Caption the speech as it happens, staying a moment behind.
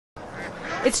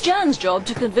It's Jan's job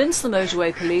to convince the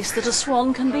motorway police that a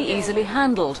swan can be easily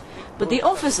handled, but the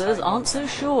officers aren't so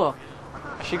sure.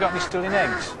 Has she got any stilling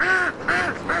eggs?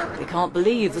 They can't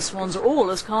believe the swans are all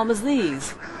as calm as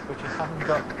these. But you haven't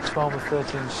got 12 or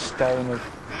 13 stone of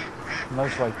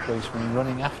motorway policemen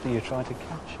running after you trying to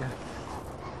catch you.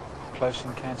 Close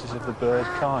encounters of the bird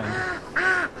kind.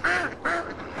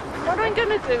 What I'm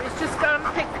going to do is just go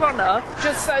and pick one up,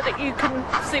 just so that you can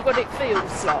see what it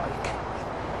feels like.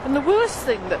 And the worst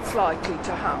thing that's likely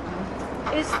to happen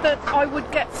is that I would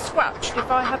get scratched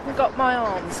if I hadn't got my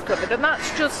arms covered, and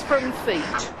that's just from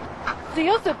feet. The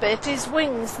other bit is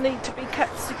wings need to be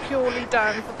kept securely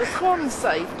down for the swan's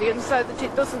safety and so that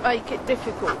it doesn't make it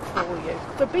difficult for you.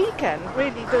 The beak end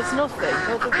really does nothing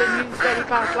other than use very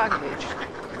bad language.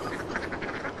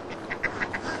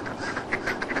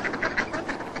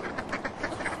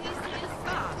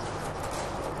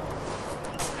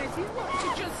 If you want to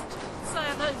just say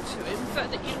hello to him so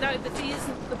that you know that he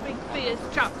isn't the big fierce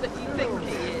chap that you think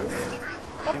he is.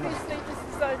 Obviously this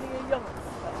is only a youngster.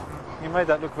 You made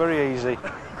that look very easy.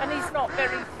 And he's not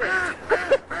very fit.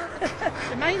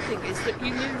 The main thing is that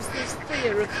you lose this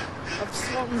fear of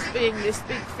swans being this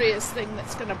big fierce thing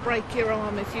that's going to break your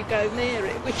arm if you go near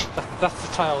it, which... That's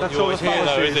the tale that you always hear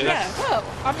though, isn't it? Yeah, well,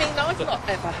 I mean, I've not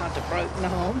ever had a broken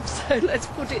arm, so let's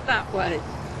put it that way.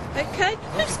 OK,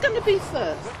 who's going to be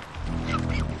first?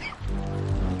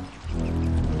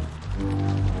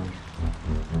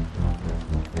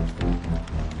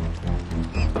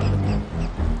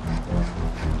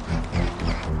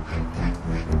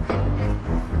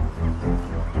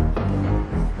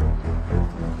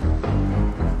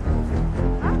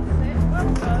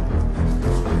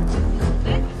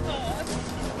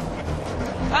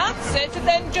 That's it, and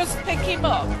then just pick him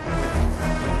up.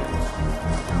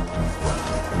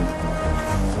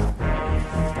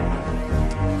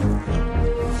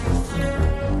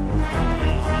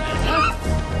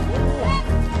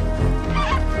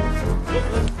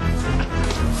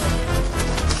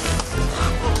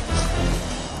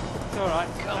 It's all right.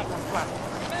 Come on, flat.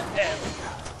 There we go.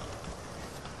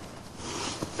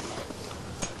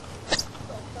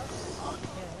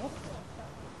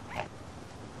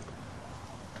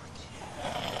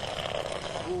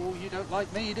 Oh, you don't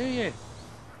like me, do you?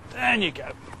 There you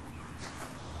go.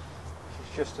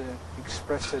 She's just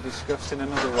expressed her disgust in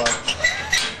another way.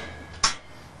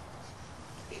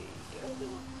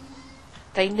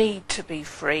 They need to be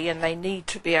free and they need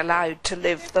to be allowed to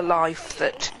live the life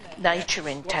that nature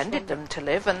intended them to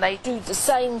live, and they do the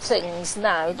same things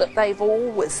now that they've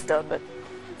always done, but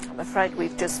I'm afraid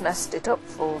we've just messed it up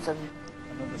for them.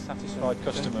 Another satisfied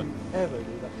customer.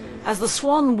 As the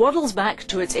swan waddles back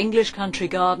to its English country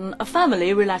garden, a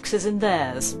family relaxes in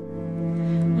theirs.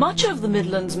 Much of the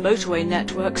Midlands motorway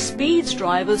network speeds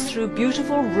drivers through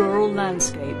beautiful rural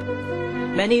landscape.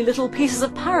 Many little pieces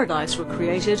of paradise were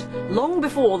created long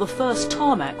before the first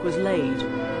tarmac was laid.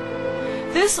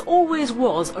 This always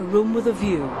was a room with a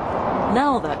view.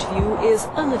 Now that view is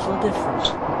a little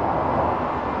different.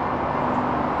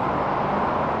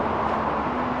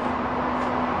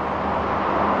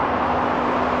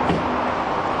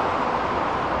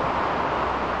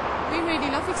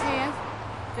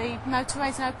 The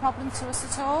motorway's no problem to us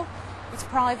at all. It's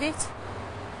private.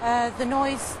 The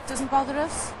noise doesn't bother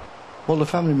us. Well, the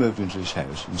family moved into this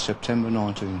house in September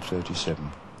 1937,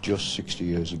 just 60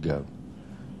 years ago.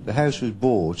 The house was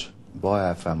bought by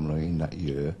our family in that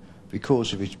year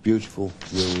because of its beautiful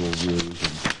rural views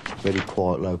and very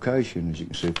quiet location, as you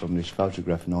can see from this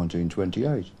photograph in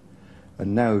 1928.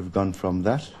 And now we've gone from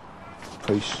that,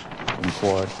 peace and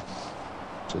quiet,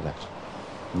 to that.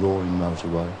 Roaring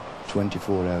motorway.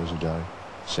 24 hours a day,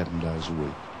 7 days a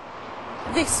week.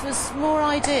 This was more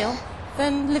ideal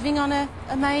than living on a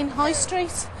main high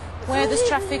street where there's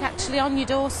traffic actually on your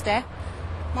doorstep.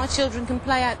 My children can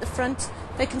play out the front,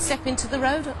 they can step into the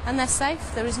road and they're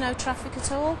safe, there is no traffic at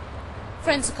all.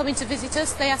 Friends are coming to visit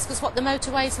us, they ask us what the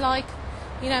motorway's like,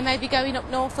 you know, maybe going up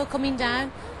north or coming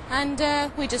down, and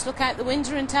we just look out the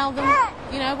window and tell them,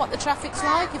 you know, what the traffic's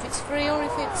like, if it's free or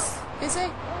if it's busy.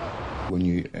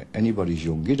 When anybody's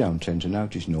young, you don't tend to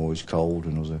notice noise, cold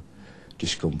and other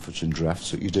discomforts and drafts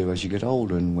that you do as you get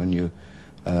older. And when you,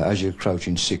 as you're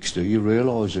approaching 60, you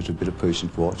realise that a bit of peace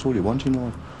and quiet's all you want in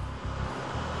life.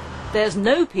 There's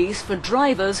no peace for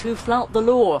drivers who flout the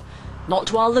law.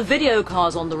 Not while the video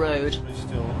car's on the road. He's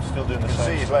still doing the same. You can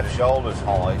see his left shoulder's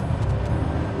high.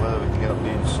 Whether we can get up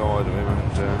the inside of him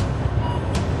and just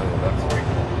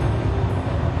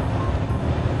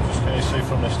can you see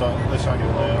from this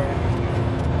angle there?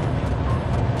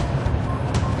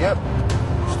 Yep.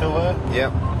 Still there?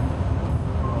 Yep.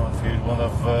 Right, if you want to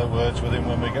have words with him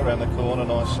when we get round the corner,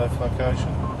 nice safe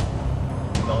location.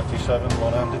 97,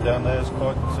 one-handed down there is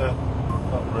quite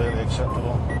not really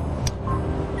acceptable.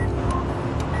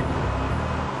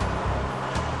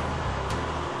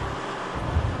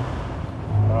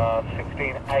 Uh,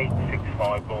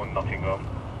 16865 born Nottingham.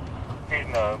 He's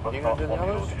known, but not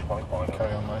on the display point.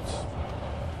 Carry on, mates.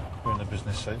 We're in the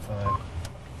business seat for now.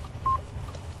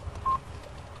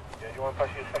 Yeah, do you want to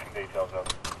pass your session details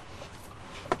up?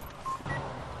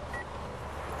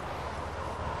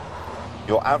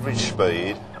 Your average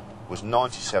speed was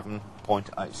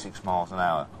 97.86 miles an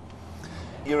hour.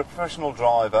 You're a professional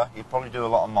driver, you probably do a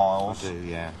lot of miles. I do,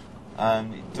 yeah.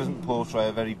 And it doesn't portray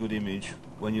a very good image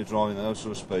when you're driving at those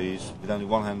sort of speeds with only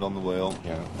one hand on the wheel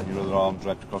and your other arm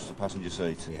draped across the passenger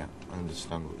seat. Yeah, I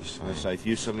understand what you're saying. I say, if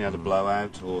you suddenly had a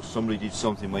blowout or somebody did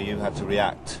something where you had to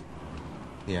react,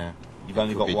 yeah, you've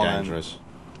only got be one dangerous. hand.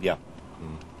 Yeah.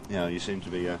 You know, you seem to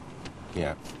be a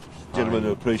yeah. gentleman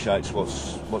who appreciates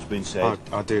what's been said.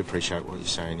 I do appreciate what you're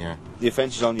saying, yeah. The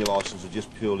offences on your licence are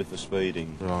just purely for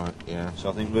speeding. Right, yeah. So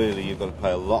I think really you've got to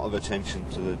pay a lot of attention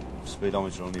to the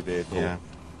speedometer on your vehicle. Yeah.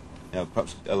 You know,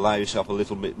 perhaps allow yourself a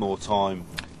little bit more time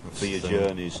for your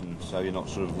journeys, and so you're not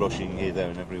sort of rushing here, there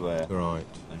and everywhere. Right.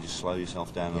 And just slow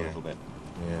yourself down a little bit.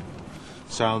 Yeah.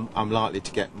 So I'm likely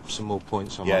to get some more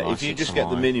points on my Yeah, licence. if you just get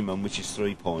the minimum, which is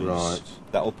 3 points, right,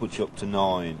 that will put you up to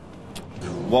 9.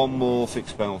 One more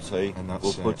fixed penalty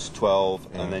will put 12,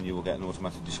 and then you will get an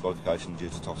automatic disqualification due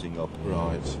to tossing up.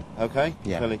 Right. Okay?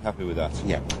 Yeah. Fairly happy with that?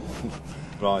 Yeah.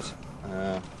 Right.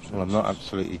 Well, I'm not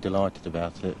absolutely delighted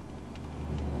about it.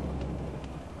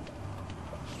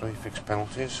 3 fixed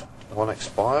penalties, 1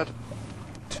 expired,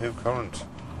 2 current.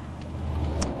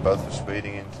 Both for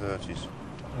speeding in 30s.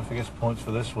 If he gets points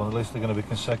for this one, at least they're going to be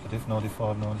consecutive,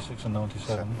 95, 96 and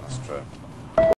 97. That's true.